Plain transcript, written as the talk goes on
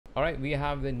Alright, we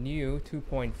have the new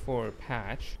 2.4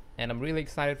 patch, and I'm really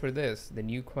excited for this, the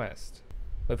new quest.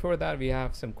 Before that, we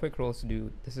have some quick rolls to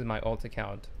do. This is my alt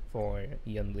account for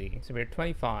Yunli. So we're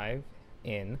 25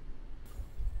 in.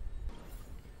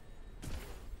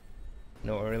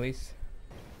 No earlies.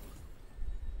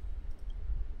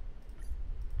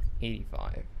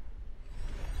 85.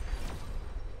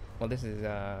 Well, this is,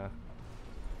 well,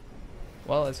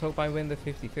 let's hope I win the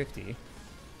 50-50.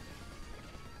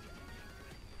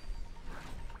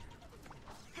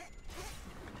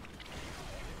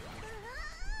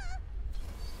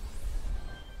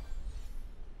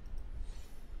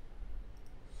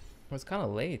 It was kind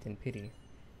of late in pity.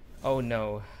 Oh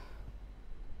no.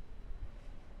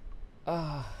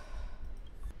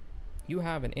 You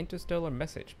have an interstellar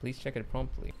message. Please check it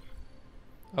promptly.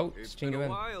 Oh, It's been Chinguan. a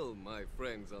while, my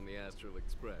friends on the Astral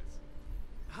Express.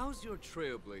 How's your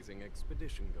trailblazing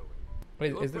expedition going?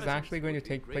 Wait, Your is this actually going to presence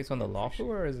would take be place on the greatly Lawfu,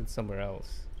 or is it somewhere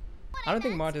else? I don't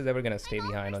think Marge is ever gonna stay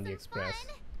behind on the Express,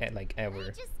 like ever.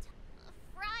 Just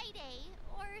Friday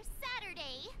or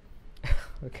Saturday.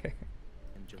 Okay.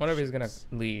 Wonder if he's gonna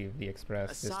leave the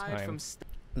Express this time.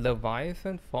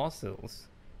 Leviathan fossils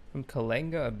from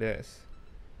Kalenga Abyss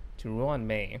to Ruan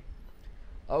Mei.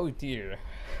 Oh dear.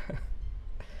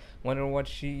 Wonder what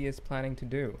she is planning to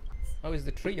do. Oh, it's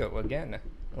the trio again,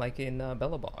 like in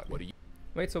Bellabog. What are you?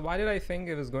 Wait, so why did I think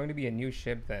it was going to be a new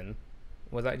ship then?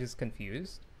 Was I just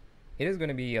confused? It is going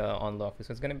to be on Lawfu,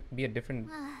 so it's going to be a different...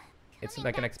 It's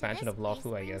like an expansion of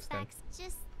Lawfu, I guess, then.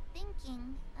 Just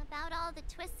thinking about all the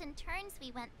twists and turns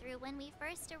we went through when we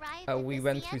first arrived. We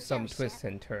went through some twists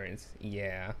and turns.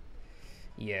 Yeah.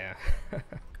 Yeah.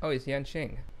 Oh, it's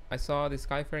Yanqing. I saw the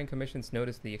Skyfaring Commission's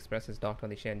notice the Express is docked on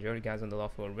the Xianzhou. You guys on the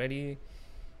Lawfu already?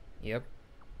 Yep.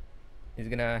 He's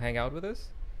gonna hang out with us?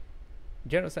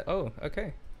 General said, oh,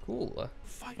 okay. Cool.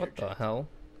 What the hell?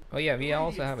 Oh yeah, we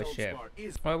also have a ship.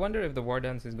 Oh, I wonder if the war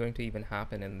dance is going to even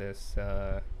happen in this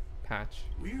patch.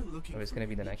 Or it's gonna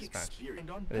be the next patch.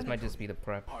 But this might just be the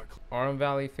prep. Aurum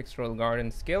Valley, Fixed Royal Garden,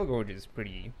 Scale Gorge is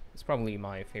pretty... It's probably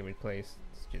my favorite place.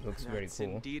 It looks very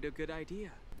cool. Indeed a good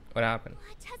idea. What happened?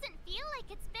 Well, it doesn't feel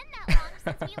like it's been that long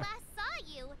since we last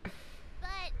saw you.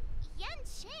 But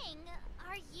Yanqing,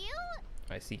 are you?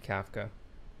 I see Kafka.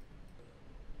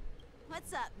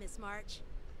 What's up, Miss March?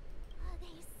 They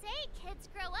say kids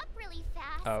grow up really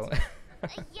fast. Oh.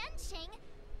 Yanqing,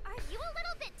 are you a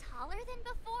little bit taller than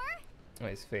before? Oh,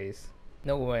 his face.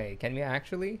 No way. Can we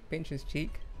actually pinch his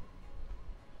cheek?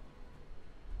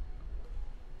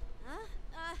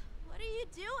 What are you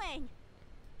doing?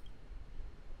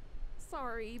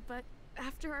 Sorry, but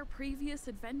after our previous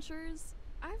adventures,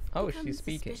 I've become she's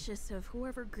speaking. suspicious of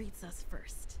whoever greets us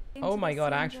first. Oh my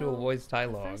god, Xianzhou, actual voice the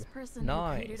dialogue. first person who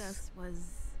greeted Nice. us was...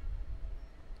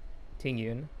 Ting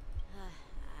Yun.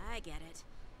 I get it.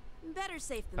 Better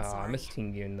safe than Oh, I sorry. miss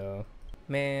Ting Yun though.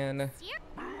 Man.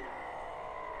 Ser-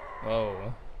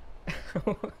 Whoa.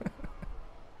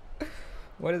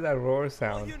 What is that roar All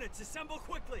sound? units, assemble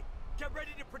quickly. Get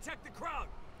ready to protect the crowd.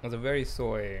 It was a very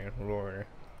soy roar.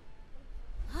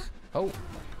 Oh.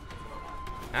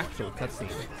 Actual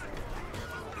cutscene.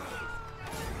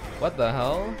 What the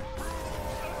hell?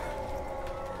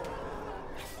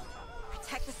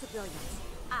 Protect the civilians.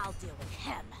 I'll deal with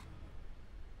him.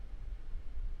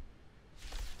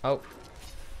 Oh.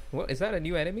 What, is that a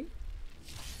new enemy?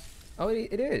 Oh,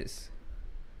 it is.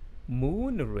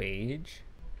 Moon Rage?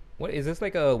 What, is this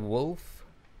like a wolf?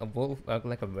 A wolf,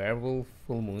 like a werewolf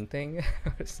full moon thing?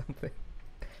 Or something?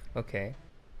 Okay.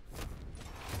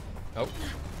 Oh,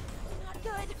 Not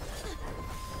good.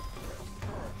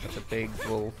 that's a big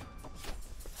wolf.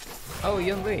 Oh,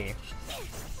 Yun Li.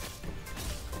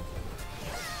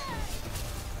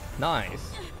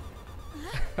 Nice.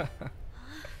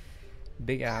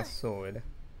 Big ass sword.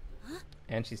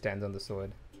 And she stands on the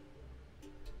sword.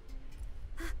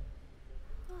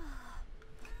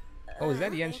 Oh, is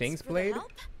that Yan Thanks Shing's for the blade?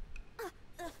 help.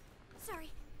 Sorry,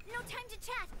 no time to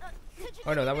chat. Could you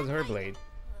Oh no, give that me was her light? blade.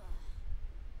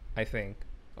 I think.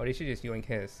 Or did she just yoink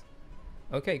his?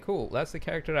 Okay, cool. That's the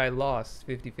character I lost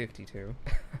 50-50 to.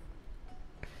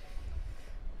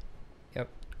 Yep,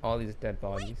 all these dead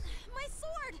bodies. My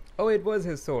sword. Oh, it was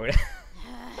his sword.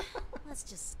 Let's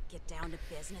just get down to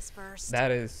business first.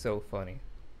 That is so funny.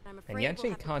 I'm And afraid Yanqing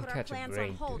we'll have to can't put our catch a plans break,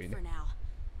 on hold dude. for now.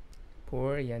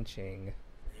 Poor Yanqing.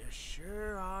 There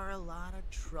sure are a lot of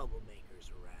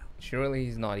troublemakers around. Surely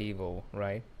he's not evil,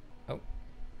 right? Oh.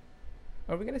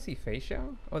 Are we gonna see Fei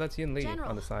Xiao? Oh, that's Yun Li General,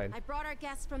 on the side. I brought our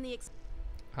guests from the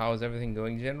How's everything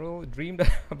going, General? Dreamed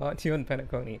about you and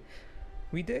Penacony.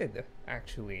 We did,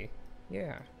 actually.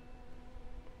 Yeah.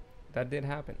 That did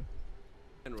happen.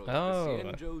 General Oh. of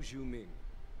the Xianzhou Ming.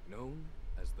 known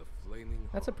as the Flaming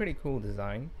That's a Heart. pretty cool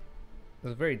design. It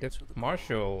was very different.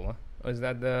 Marshall. Is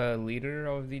that the leader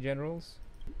of the generals?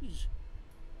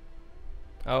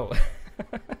 Oh.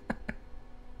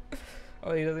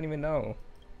 Oh, he doesn't even know.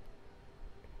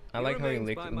 I He like how he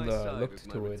remains by my side looked as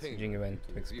my towards retainer Jingwen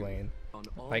to to explain. on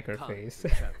all Like her kinds face.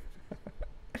 of challenges.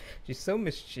 She's so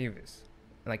mischievous.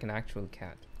 Like an actual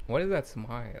cat. What is that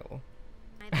smile?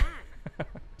 My bag.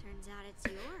 Turns out it's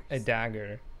yours. A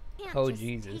dagger. Can't Oh, just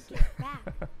Jesus. Take it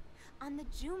back. On the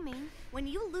Juming, when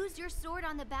you lose your sword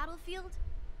on the battlefield,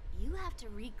 you have to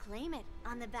reclaim it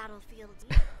on the battlefield.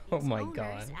 Oh Its my owner's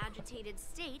God. agitated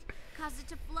state caused it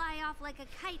to fly off like a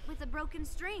kite with a broken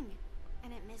string,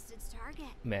 and it missed its target.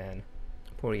 Man.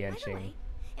 Poor By the Yanqing. way,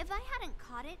 if I hadn't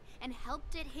caught it and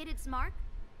helped it hit its mark,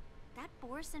 that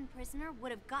Borson prisoner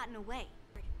would have gotten away.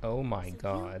 Oh my So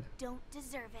God. You don't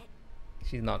deserve it.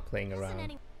 She's not playing Doesn't around.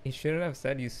 any- He shouldn't have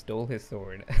said you stole his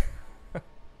sword.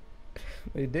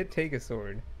 But he did take a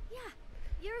sword. Yeah,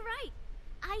 you're right.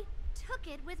 I took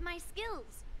it with my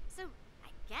skills. So I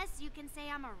guess you can say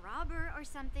I'm a robber or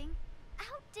something.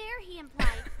 How dare he imply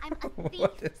I'm a thief?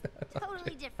 What is that?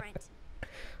 Totally different.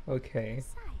 Okay.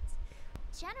 Besides,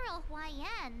 General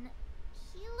Huayan,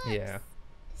 he looks Yeah.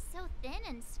 so thin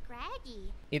and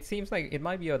scraggy. It seems like it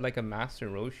might be like a Master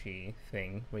Roshi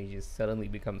thing where he just suddenly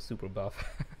becomes super buff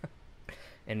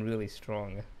and really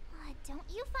strong. Don't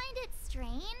you find it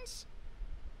strange?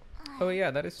 Oh yeah,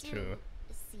 that is Do true.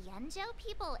 Xianzhou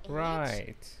people age?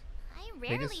 Right. I They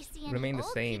rarely just see any remain the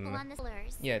old same. people on the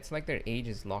slurs. Yeah, it's like their age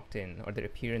is locked in, or their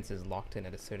appearance is locked in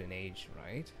at a certain age,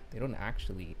 right? They don't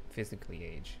actually physically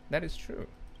age. That is true.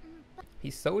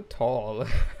 He's so tall.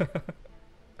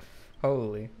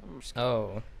 Holy.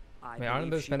 Oh. Wait,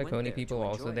 aren't those Penacony people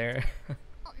also there?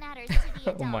 What matters to the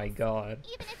adults. Oh my God.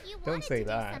 Even if you Don't wanted say to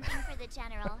that. do something for the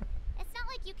general, it's not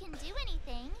like you can do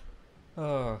anything.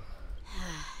 Oh.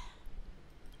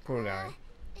 Poor guy.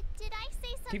 Did I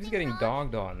say something Keeps getting wrong?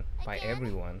 dogged on by Again?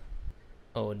 everyone.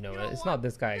 Oh no, You know it's what? not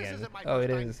this guy This again. isn't my Oh, first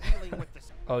it time is. dealing with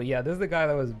this. Oh yeah, this is the guy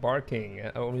that was barking.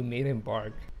 Oh, we made him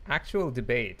bark. Actual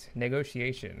debate,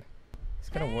 negotiation. It's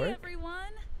gonna Hey work.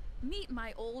 everyone! Meet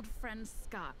my old friend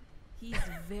Scott. He's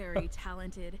very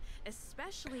talented,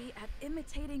 especially at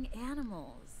imitating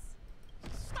animals.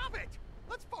 Stop it!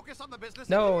 Let's focus on the business.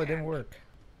 No, at it didn't hand. work.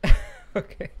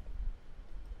 Okay.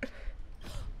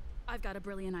 I've got a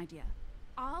brilliant idea.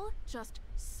 I'll just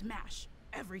smash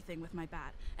everything with my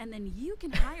bat, and then you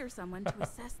can hire someone to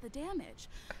assess the damage.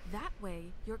 That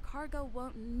way, your cargo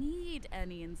won't need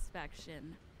any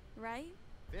inspection, right?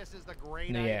 This is the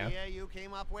great Yeah. idea you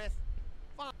came up with.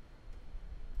 Fine.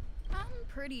 I'm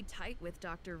pretty tight with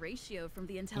Dr. Ratio from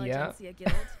the Intelligentsia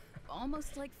Guild.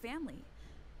 Almost like family.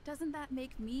 Doesn't that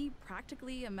make me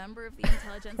practically a member of the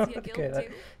Intelligentsia Okay, Guild that-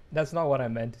 too? that's not what I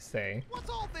meant to say. What's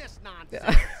all this nonsense?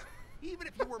 Yeah. Even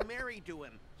if you were married to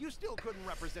him, you still couldn't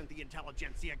represent the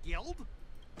Intelligentsia Guild.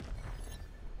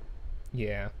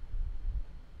 Yeah.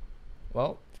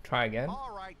 Well, try again.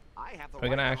 All right, I have the Are we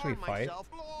right gonna to actually arm fight? myself.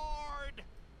 Lord!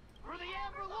 For the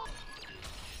Everlord!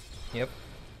 Yep.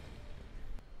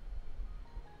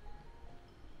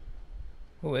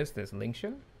 Who is this,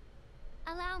 Lingsha?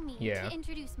 Allow me Yeah. to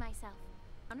introduce myself.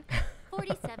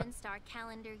 47 star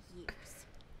calendar years.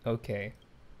 Okay.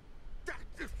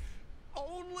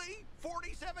 Only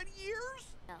 47 years?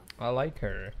 I like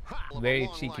her. Ha! Of a Very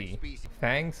long-life cheeky. species.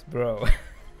 Thanks, bro.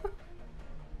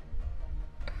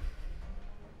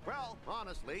 Well,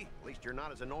 honestly, at least you're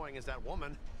not as annoying as that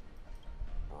woman.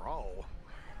 Bro,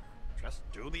 just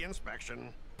do the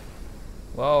inspection.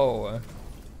 Whoa.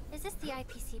 Is this the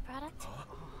IPC product?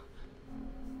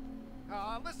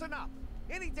 Listen up.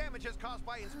 Any damages caused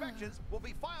by inspections will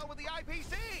be filed with the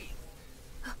IPC.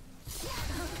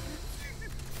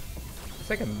 It's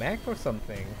like a mech or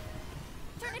something.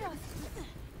 Turn it off.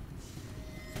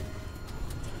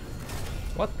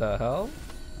 What the hell?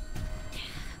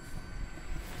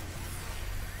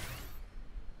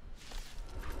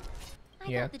 I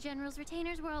Yeah. thought the general's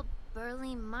retainers were all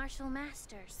burly martial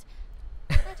masters.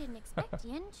 I didn't expect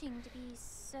Yanqing to be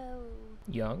so...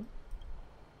 Young?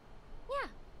 Yeah,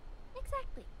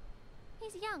 exactly.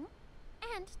 He's young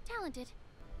and talented.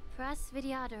 Pras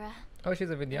Vidyadhara. Oh, she's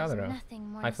a There's Vidyadhara. nothing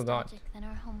more I forgot. nostalgic than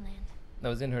our homeland. That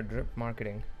was in her drip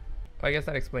marketing. I guess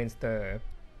that explains the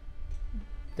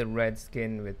red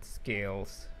skin with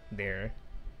scales there.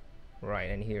 Right,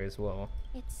 and here as well.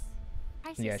 It's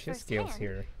Isis Yeah, she has scales firsthand.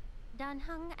 here. Dan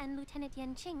Heng and Lieutenant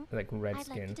Yanqing. Like red I'd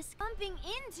like skin. to just bumping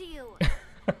into you.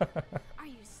 Are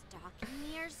you stalking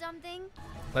me or something?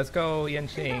 Let's go,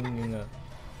 Yanqing.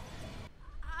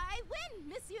 I win,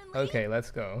 Miss Yunli. Okay, let's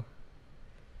go.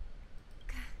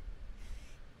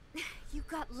 You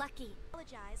got lucky.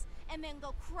 Apologize and then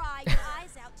go cry your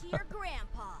eyes out to your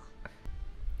grandpa.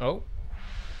 Oh.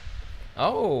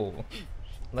 Oh.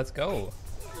 Let's go.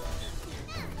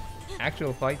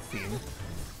 Actual fight scene.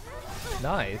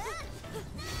 Nice.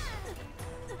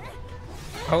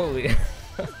 Holy.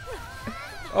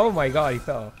 Oh my god, he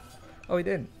fell. Oh, he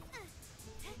didn't.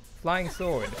 Flying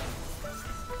sword.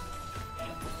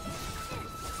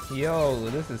 Yo,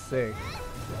 this is sick.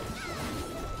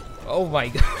 Oh my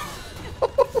god.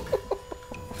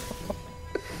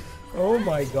 Oh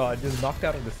my god, just knocked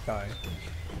out of the sky.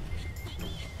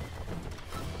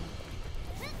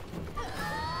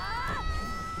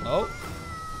 Oh.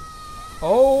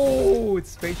 Oh,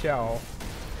 it's Fei Xiao.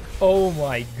 Oh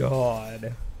my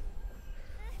god.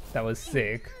 That was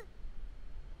sick.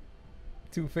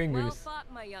 2 fingers. Well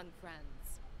fought, my young friends.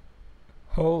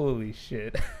 Holy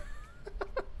shit.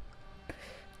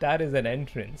 That is an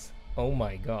entrance. Oh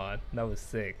my god, that was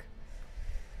sick.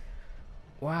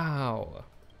 Wow.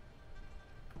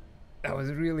 That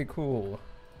was really cool.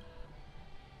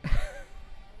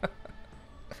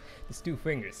 It's 2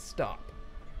 fingers, stop.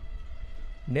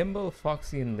 Nimble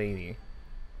Foxian Lady.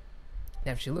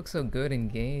 Damn, she looks so good in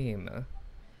game.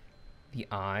 The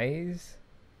eyes.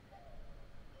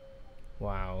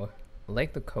 Wow. I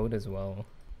like the coat as well.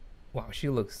 Wow, she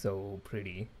looks so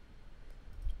pretty.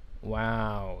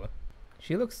 Wow.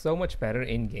 She looks so much better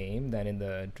in game than in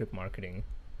the drip marketing.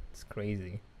 It's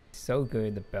crazy. So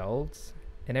good, the belts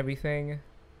and everything.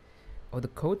 Oh, the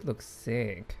coat looks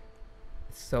sick.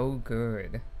 It's so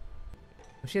good.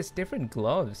 She has different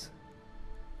gloves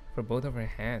for both of her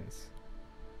hands.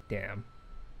 Damn.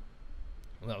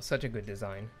 Well, such a good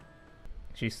design.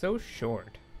 She's so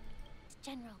short.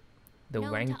 General. The Known to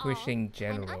all Vanquishing and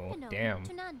General. unbeknown Damn.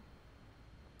 to none.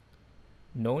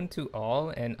 Known to all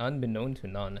and unbeknown to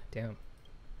none. Damn.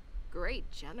 Great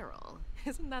general.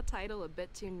 Isn't that title a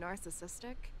bit too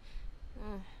narcissistic?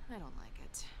 I don't like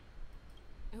it.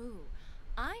 Ooh,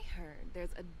 I heard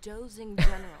there's a dozing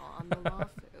general on the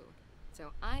Lawfu,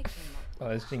 so I came up with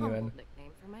that's a genuine. humble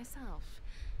nickname for myself.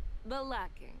 The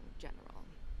Lacking General.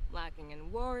 Lacking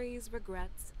in worries,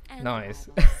 regrets, and Nice.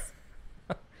 rivals.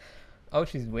 Oh,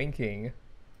 she's winking.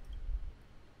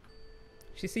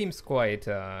 She seems quite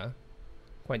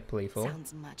playful.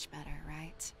 Sounds much better,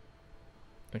 right?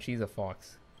 And she's a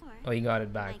fox. Or Oh, you got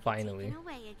it back might get finally. taken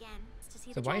away again to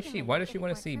see So the why dragon does lady she that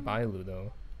want he to see bought for me. Bailu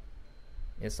though?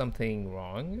 Is something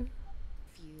wrong?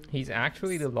 Few He's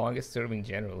actually the years. longest serving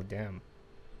general. Damn.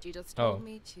 She just Oh. told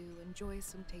me to enjoy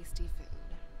some tasty food.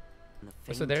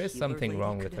 So there is something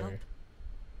wrong with her.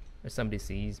 Or some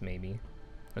disease maybe.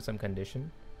 Or some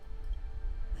condition.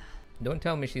 Don't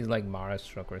tell me she's like Mara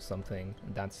struck or something.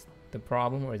 That's the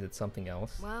problem, or is it something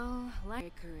else? Well, like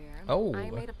my career, Oh.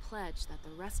 I made a pledge that the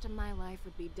rest of my life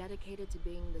would be dedicated to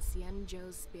being the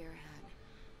Xianzhou spearhead,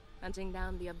 hunting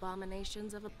down the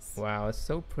abominations of a... Wow, it's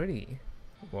so pretty.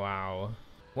 Wow.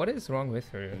 What is wrong with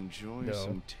her? Enjoy though?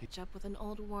 some Catch up with an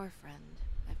old war friend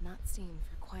I've not seen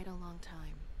for quite a long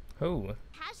time. Who?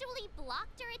 Casually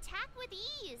blocked her attack with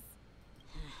ease.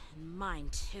 Mine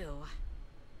too.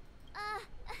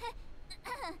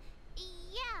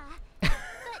 Yeah.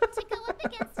 But to go up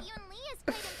against Yun Li is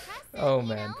quite impressive. Oh you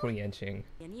man, know? poor Yanqing.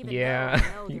 And even Yeah, though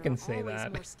I know you there can are say always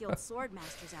that. more skilled sword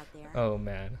masters out there. Oh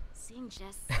man. Seeing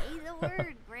Just say the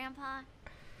word, Grandpa.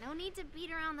 No need to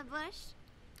beat around the bush.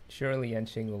 Surely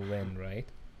Yanqing will win, right?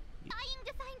 Dying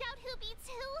to find out who beats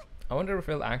who. I wonder if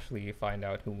we'll actually find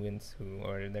out who wins who,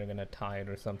 or they're gonna tie it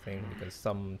or something because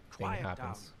something Quiet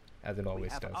happens, as it We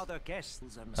always have does. other guests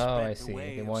and Oh, spread I the see.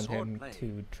 way They of want him swordplay.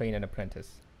 to train an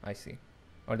apprentice. I see.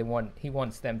 Or he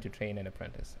wants them to train an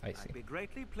apprentice. I see. I'd be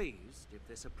greatly pleased if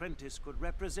this apprentice could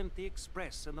represent the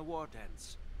Express in the war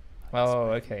dance.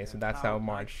 Oh, Expect okay. their So that's how cloud-like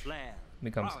March flair,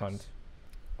 becomes prowess. Hunt.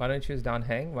 Why don't you choose Dan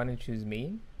Heng? Why don't you choose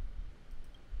me?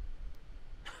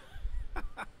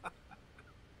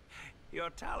 Your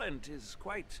talent is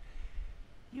quite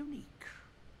unique.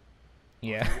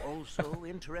 Yeah. Are you also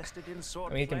interested in I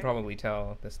swordplay? mean, you can probably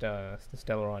tell the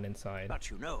Stellaron inside. But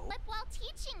you know, Flip while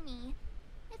teaching me.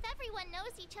 If everyone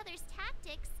knows each other's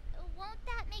tactics, won't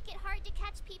that make it hard to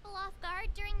catch people off guard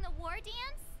during the war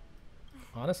dance?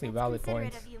 Honestly, That's valid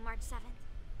considerate points. of you, March 7th.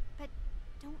 But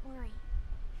don't worry.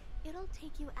 It'll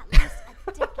take you at least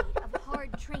a decade of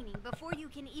hard training before you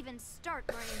can even start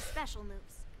learning special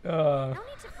moves. No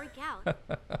need to freak out.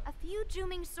 A few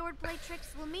zooming swordplay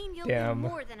tricks will mean you'll Damn. be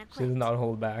more than She equipped. does not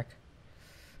hold back.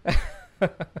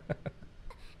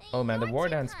 Oh man, the You're war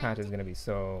too dance patch kind. is gonna be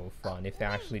so fun if they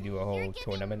actually do a You're whole giving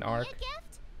tournament me a arc.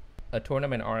 gift? A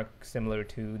tournament arc similar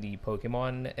to the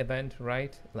Pokemon event,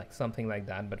 right? Like something like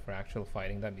that, but for actual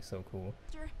fighting, that'd be so cool.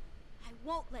 I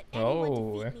won't let anyone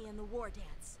Oh. defeat me in the war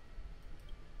dance.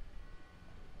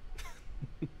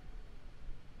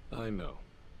 I know.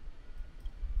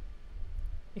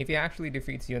 If he actually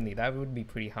defeats Yunli, that would be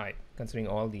pretty hype, considering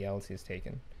all the L's he's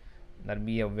taken. That'd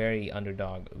be a very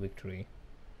underdog victory.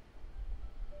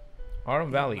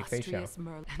 Autumn Valley, Fei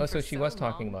Xiao. Oh, so she was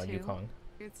talking about Yukong.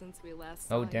 Since we last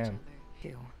Oh, saw each damn.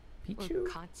 other.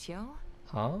 Pichu?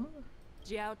 Huh?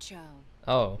 Jiao Cho.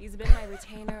 Oh. He's been my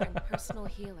retainer and personal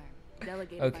healer.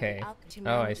 Delegated Okay. by the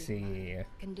Oh, I Alchemy see.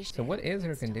 Condition So what is her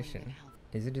that's telling me condition? to help.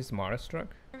 Is it just Mara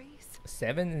struck?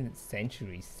 7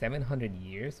 centuries, 700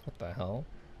 years? What the hell?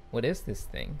 What is this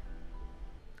thing?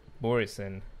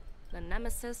 Borison. The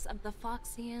nemesis of the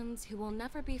Foxians, who will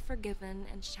never be forgiven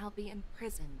and shall be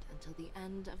imprisoned until the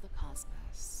end of the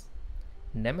cosmos.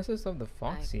 Nemesis of the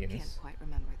I can't Foxians. quite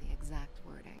remember the exact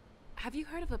wording. Have you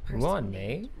heard of a person Ron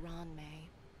named May? Ron May?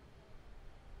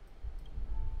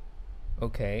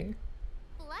 Okay.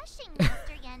 Blushing,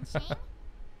 Master Yanqing.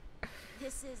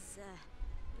 This is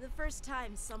the first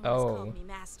time someone has Oh. called me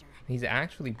master. He's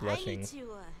actually I blushing. need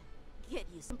to get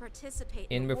you some participate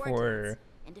In the war before dance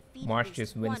and defeat March at least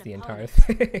just wins one the entire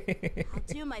opponent. thing. I'll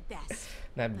do my best.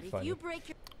 That'd But be if funny. you break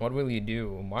your What will you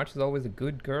do? March is always a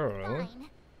good girl. Fine.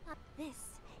 This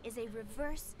is a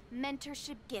reverse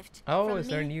mentorship gift. Oh, from it's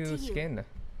her me new to you. skin.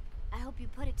 I hope you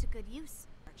put it to good use.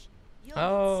 you'll need some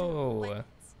Oh, weapons.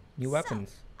 new So,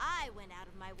 weapons. I went out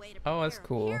of my way to Oh, that's prepare a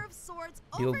cool. pair of swords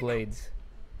Dual overnight. blades.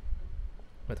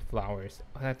 With flowers.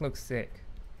 Oh, that looks sick.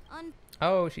 Un-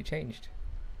 Oh, she changed.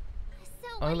 So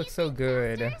Oh, what it do looks you so think,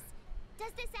 good. Masters?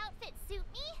 Does this outfit suit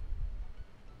me?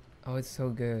 Oh, it's so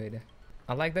good.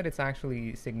 I like that it's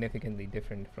actually significantly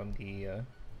different from the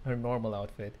her normal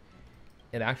outfit.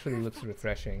 It actually looks Perfect.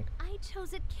 refreshing. I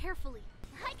chose it carefully.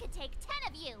 I could take 10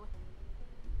 of you.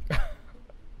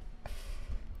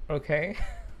 Okay.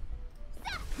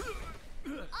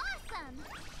 Awesome.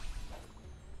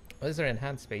 What is her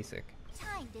enhanced basic?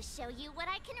 Time to show you what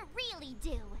I can really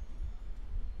do.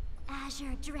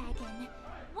 Azure Dragon,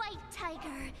 White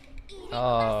Tiger, eating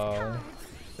Oh, less cards.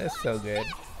 that's so good.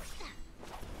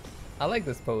 I like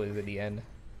this pose at the end.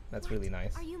 That's really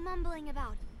nice. Are you mumbling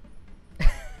about?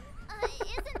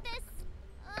 Isn't this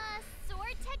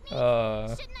sword technique? Uh,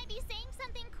 Shouldn't I be saying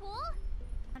something cool?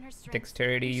 On her strengths,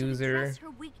 Dexterity you should user, address her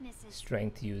weaknesses.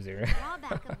 strength user. The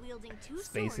drawback of wielding two swords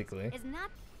Basically. is not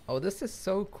Oh, this is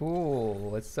so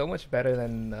cool. It's so much better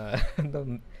than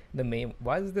the main.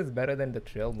 Why is this better than the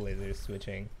Trailblazers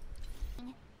switching?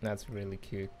 That's really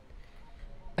cute.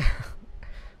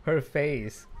 Her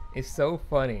face is so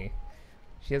funny.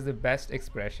 She has the best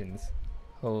expressions.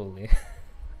 Holy.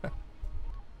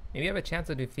 Maybe I have a chance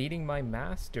of defeating my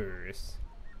masters.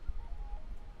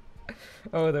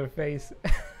 Oh, their face.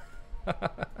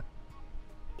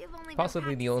 You've only been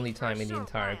Possibly the only practicing for a time in the short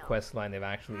entire while. quest line they've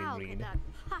actually How could agreed that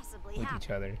possibly with happen? each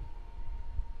other.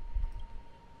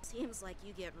 Seems like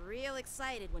you get real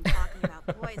excited when talking about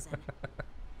poison.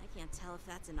 I can't tell if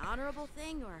that's an honorable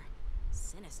thing or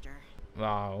sinister.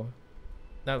 Wow.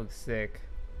 That looks sick.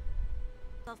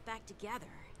 Self back together.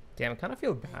 Damn, I kind of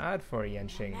feel bad for No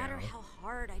Yanqing matter now. how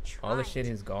hard I try. All the shit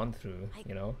he's gone through,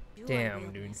 you know?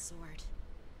 Damn, dude. Sword.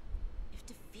 If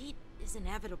defeat is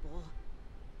inevitable,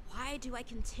 why do I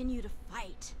continue to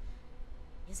fight?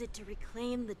 Is it to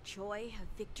reclaim the joy of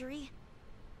victory?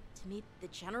 To meet the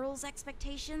general's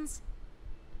expectations?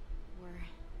 Or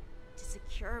to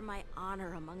secure my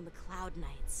honor among the Cloud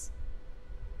Knights?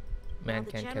 Man While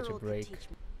the can't catch a general could break. teach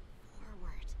me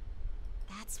forward.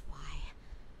 That's why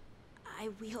I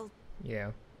wield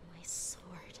Yeah. my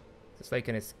sword. It's like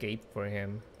an escape for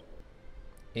him.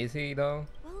 Is he though?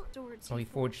 Well, swords Oh, he you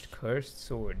forged cursed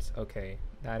swords. Okay,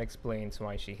 that explains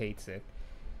why she hates it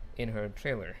in her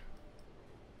trailer.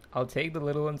 I'll take the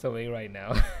little ones away right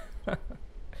now.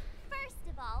 First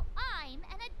of all, I'm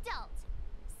an adult.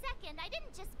 Second, I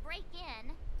didn't just break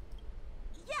in.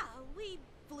 Yeah, we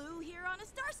flew here on a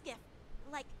star skiff.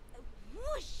 Like,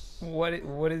 whoosh! What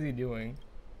is he doing?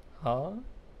 Huh?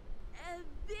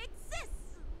 Big sis,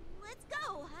 let's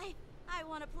go. I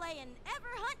want to play in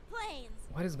Everhunt Plains.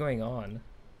 What is going on?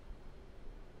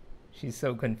 She's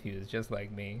so confused, just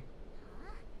like me.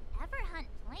 Huh? Everhunt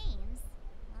Plains?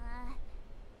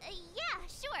 Yeah,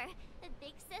 sure.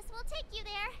 Big Sis will take you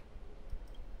there.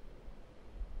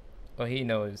 Oh, he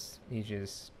knows. He's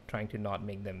just trying to not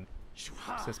make them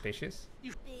suspicious.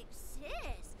 Big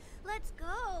sis, let's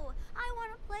go. I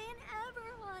want to play in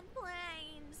Everhunt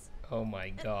Plains. Oh my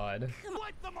god.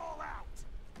 Wipe them all out!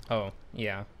 Oh,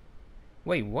 yeah.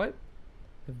 Wait, what?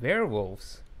 The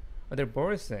werewolves? Oh, they're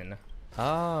Borison.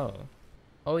 Oh.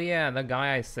 Oh yeah, the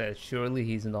guy I said, surely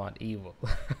he's not evil.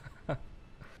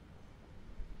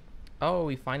 Oh,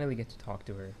 we finally get to talk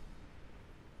to her.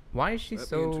 Why is she Let me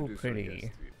so introduce our pretty? guest to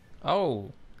you.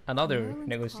 Oh, another Merlin's claw is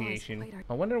negotiation. quite ar-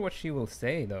 I wonder what she will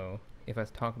say though if I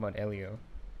talk about Elio.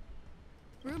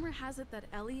 Rumor has it that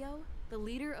Elio, the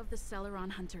leader of the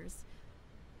Celeron Hunters,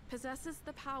 possesses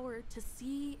the power to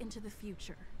see into the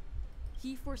future.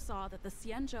 He foresaw that the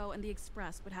Xianzhou and the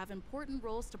Express would have important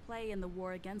roles to play in the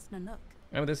war against Nanook.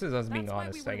 Oh, this is us being That's why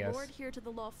honest, we I were guess. lured here to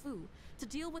the Luofu to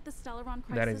deal with the Celeron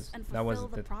That crisis and fulfill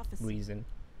wasn't the the prophecy. reason.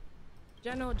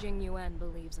 General Jing Yuan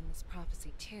believes in this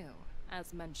prophecy too,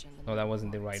 as mentioned in Oh, the that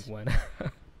wasn't the report. right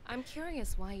one. I'm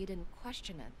curious why you didn't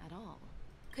question it at all.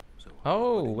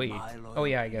 Oh, wait. Oh,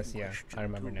 yeah, I guess, yeah. I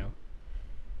remember now.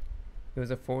 He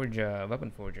was a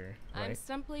weapon forger, I'm right?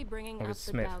 simply bringing Or up a the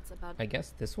smith. doubts about I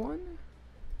guess this one?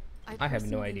 I have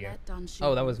no personally idea. met Don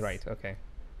Oh, that was Xu right. Okay.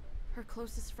 Her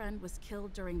closest friend was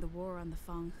killed during the war on the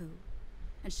Fanghu,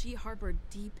 and she harbored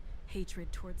deep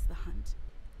hatred towards the hunt.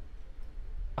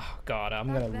 Oh, God, I'm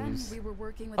Back gonna then, lose. we were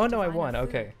working with Oh, no, I Diviner won. Fu,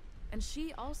 Okay. And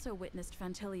she also witnessed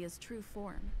Fantilia's true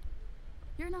form.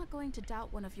 You're not going to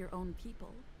doubt one of your own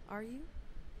people, are you?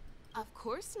 Of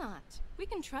course not. We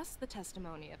can trust the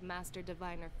testimony of Master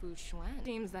Diviner Fu Xuan.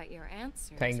 Seems that your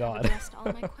answers Thank have God. addressed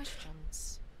all my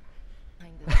questions.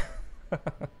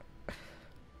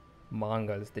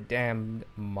 Mangas. The damned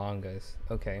mangas.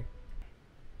 Okay.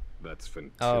 That's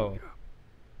Fantilia. Oh.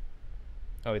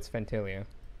 Oh, it's Fantilia.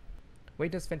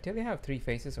 Wait, does Fantilia have 3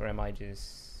 faces, or am I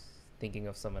just thinking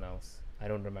of someone else? I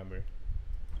don't remember.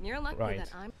 You're lucky Right.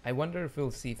 that I'm. I wonder if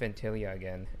we'll see Fantilia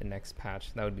again in next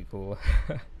patch. That would be cool.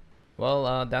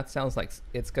 Well, that sounds like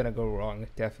it's gonna go wrong,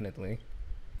 definitely.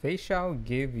 Fei Xiao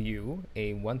give you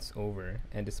a once-over,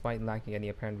 and despite lacking any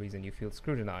apparent reason, you feel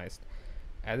scrutinized.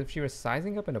 As if she was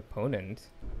sizing up an opponent.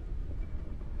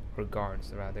 Or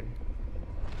guards, rather.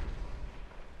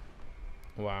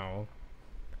 Wow.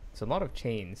 It's a lot of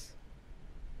chains.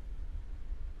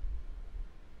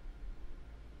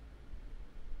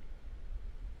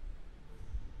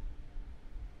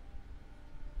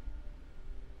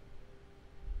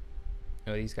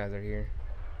 Oh, these guys are here.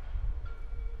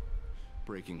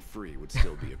 Breaking free would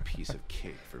still be a piece of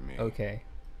cake for me. Okay.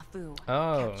 Fu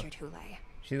Oh. captured Hule.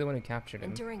 She's the one who captured him.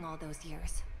 And during all those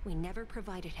years, we never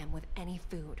provided him with any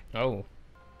food. Oh.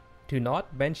 Do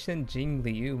not mention Jing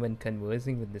Liu when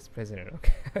conversing with this prisoner.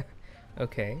 Okay.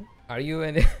 Okay. Are you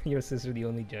and your sister the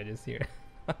only judges here?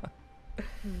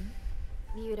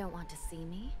 You don't want to see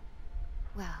me?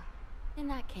 Well, in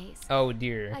that case, Oh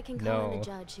dear. I can call in No. a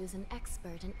judge who's an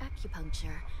expert in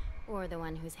acupuncture, or the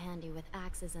one who's handy with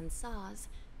axes and saws,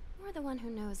 or the one who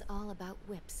knows all about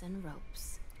whips and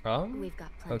ropes. We've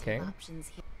got plenty okay. of options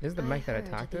here. This is the I mech that heard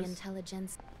attacked the us?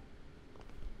 intelligence.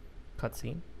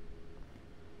 Cutscene.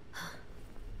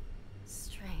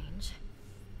 Strange.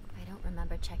 I don't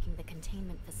remember checking the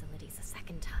containment facilities a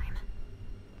second time.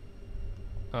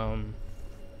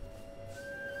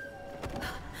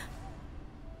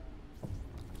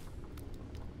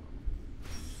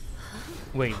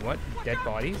 Wait, what? Dead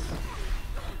bodies?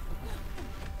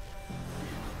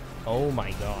 Oh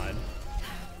my god.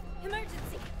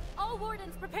 Emergency! All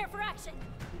wardens prepare for action!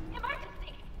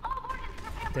 Emergency! All wardens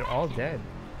prepare They're all dead.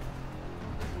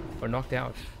 Or knocked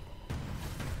out.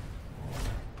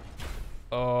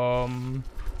 Growing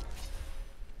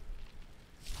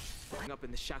up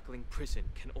in the shackling prison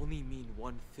can only mean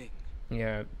one thing.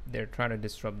 Yeah, they're trying to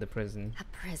disrupt the prison. A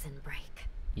prison break.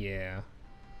 Yeah.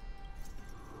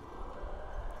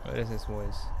 What is his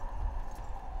voice?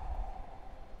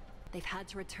 They've had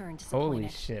to return disappointed. Holy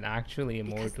shit, actually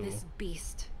Because immortal. this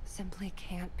beast simply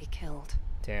can't be killed.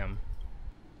 Damn.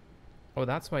 Oh,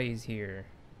 that's why he's here.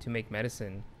 To make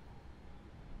medicine.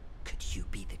 Could you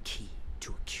be the key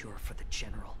to a cure for the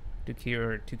general? To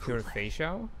cure Fei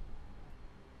Xiao?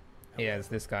 Yeah, it's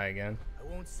this guy again.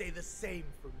 I won't say the same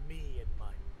for me and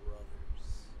my brothers.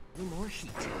 No more heat.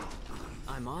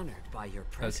 I'm honored by your Okay,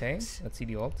 presence. let's see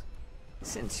the ult.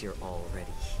 Since you're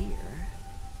already here,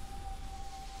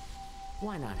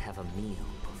 why not have a meal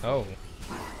before Oh. you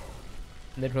leave?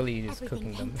 Literally just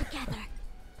Everything cooking them. came together.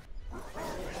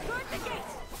 Guard the gate!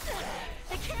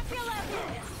 They can't be allowed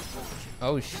in!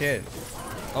 Oh shit.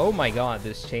 Oh my god,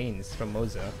 there's chains from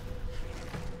Moza.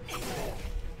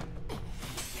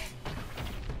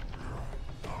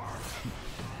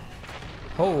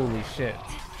 Holy shit.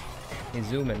 He's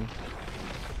zooming.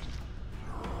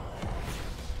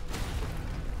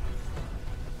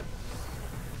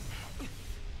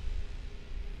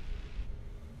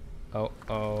 Oh,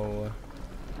 oh.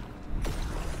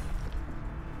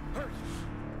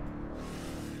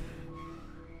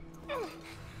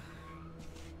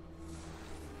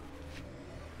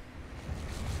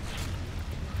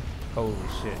 Holy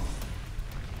shit.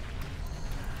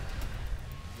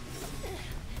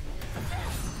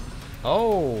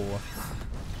 Oh!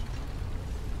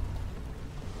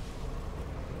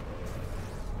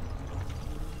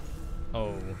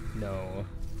 Oh no.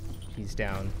 He's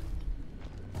down.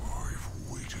 I've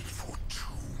waited for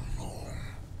too long.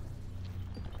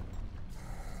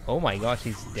 Oh my gosh,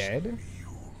 he's dead?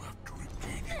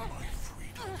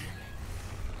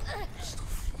 It's the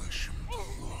flesh and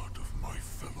blood of my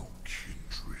fellow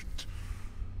kindred.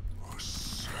 A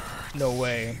sad No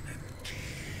way.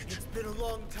 It's been a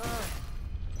long time,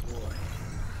 boy.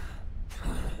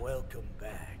 Welcome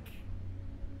back.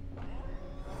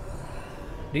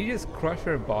 Did you just crush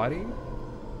her body?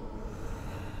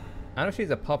 I know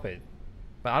she's a puppet,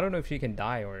 but I don't know if she can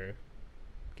die or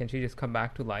can she just come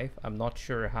back to life? I'm not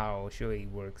sure how Shui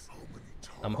works.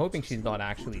 I'm hoping she's not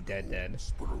actually dead.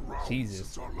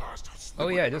 Jesus. Oh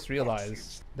yeah, I just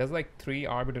realized there's like 3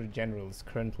 Arbiter Generals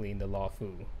currently in the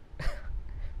Lawfu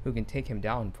who can take him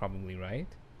down probably, right?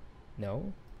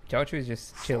 No? Jiaochu is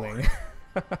just chilling.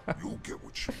 You'll get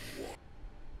what you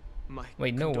want.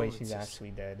 Wait, no way she's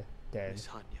actually dead. Miss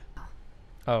Hanya.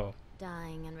 Oh.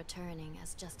 Dying and returning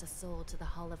as just a soul to the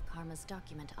Hall of Karma's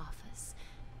document office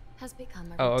has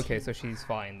become a Oh, okay, routine so she's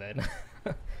fine then.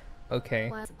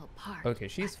 Okay. part. Okay,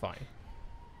 she's fine.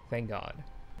 Thank God.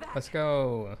 Let's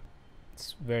go.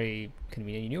 It's very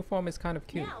convenient. Uniform is kind of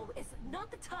cute. Now is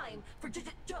not the time for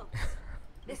jokes.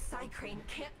 This side crane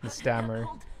can't. The stammer.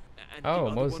 Oh,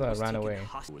 Moza ran away.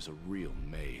 It was a real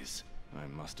maze, I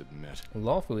must admit.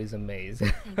 Lawfu is a maze.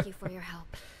 Thank you for your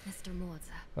help, Mr.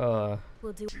 Moza.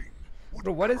 We'll do.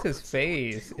 Bro, what is his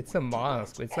face? It's a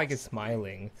mask. It's like it's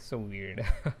smiling. It's so weird.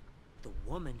 The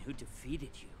woman who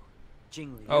defeated you,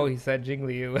 Jing Liu. Oh, he said Jing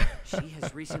Liu. She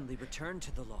has recently returned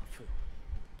to the Lawfu.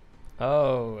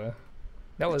 Oh,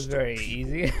 that was very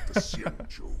easy.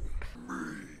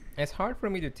 It's hard for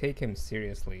me to take him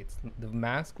seriously. The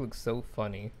mask looks so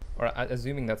funny. Or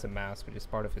assuming that's a mask, which is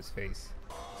part of his face.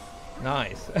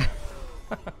 Nice.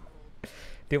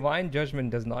 Divine Judgment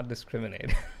does not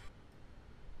discriminate.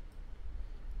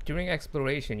 During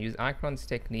exploration, use Akron's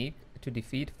technique to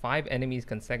defeat 5 enemies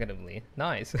consecutively.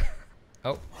 Nice.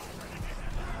 Oh.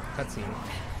 Cutscene.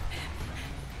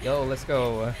 Yo, let's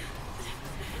go.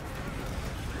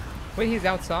 Wait, he's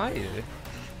outside.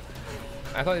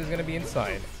 I thought he was gonna be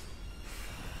inside.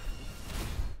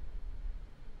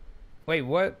 Wait,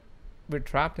 what? We're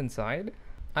trapped inside?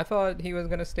 I thought he was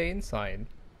gonna stay inside.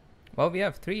 Well, we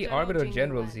have 3 Arbiter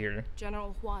Generals here.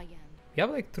 General Huayan. We have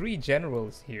like 3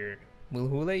 generals here. Will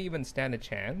Hule even stand a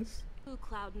chance?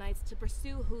 Cloud Knights to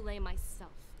pursue Hule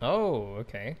myself. Oh,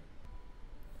 okay.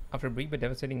 After a brief but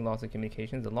devastating loss of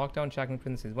communications, the lockdown Shackling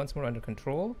Prince is once more under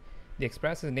control. The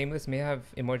Express, as nameless, may have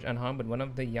emerged unharmed, but one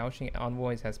of the Yaoxing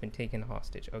envoys has been taken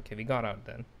hostage. Okay, we got out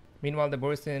then. Meanwhile, the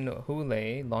Borsin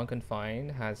Hule, long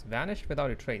confined, has vanished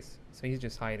without a trace, so he's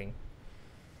just hiding.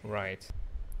 Right.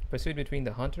 Pursuit between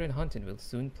the hunter and hunted will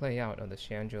soon play out on the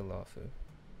Xianzhou Lawfu.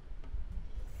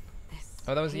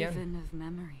 Oh, that was the end. Of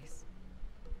memories.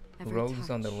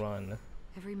 Rogues on the run.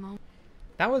 Every moment.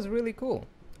 That was really cool.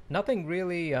 Nothing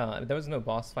really, there was no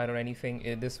boss fight or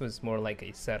anything. This was more like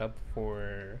a setup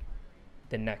for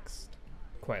the next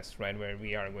quest, right? Where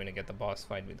we are going to get the boss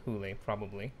fight with Hule,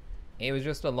 probably. It was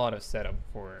just a lot of setup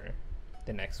for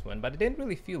the next one, but I didn't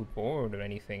really feel bored or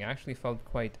anything. I actually felt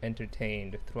quite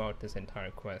entertained throughout this entire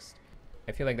quest.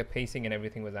 I feel like the pacing and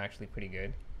everything was actually pretty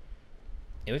good.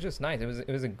 It was just nice. It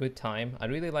was a good time. I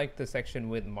really liked the section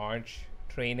with March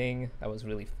training. That was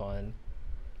really fun.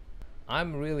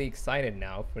 I'm really excited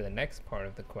now for the next part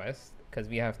of the quest because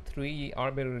we have 3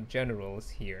 Arbiter Generals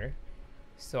here.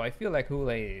 So I feel like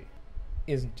Hule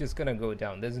is just gonna go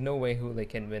down. There's no way Hule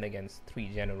can win against 3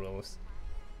 generals.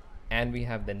 And we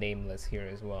have the Nameless here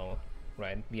as well,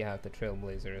 right? We have the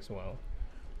Trailblazer as well.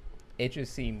 It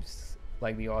just seems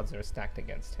like the odds are stacked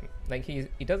against him. Like he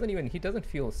doesn't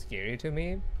feel scary to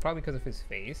me, probably because of his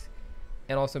face,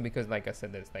 and also because, like I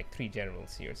said, there's like 3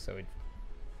 generals here, so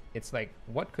it's like,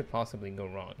 what could possibly go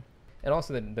wrong? And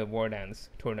also the War Dance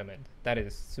tournament, that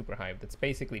is super hyped. It's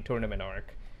basically tournament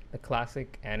arc, the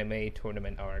classic anime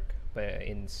tournament arc, but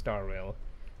in Star Rail.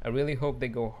 I really hope they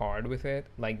go hard with it,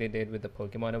 like they did with the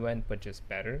Pokemon event, but just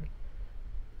better.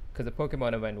 Because the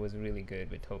Pokemon event was really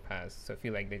good with Topaz, so I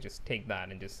feel like they just take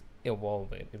that and just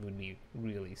evolve it. It would be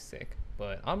really sick.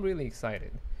 But I'm really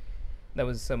excited. That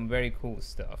was some very cool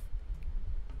stuff.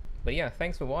 But yeah,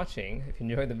 thanks for watching. If you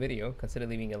enjoyed the video, consider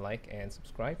leaving a like and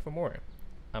subscribe for more.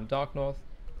 I'm Dark North.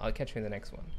 I'll catch you in the next one.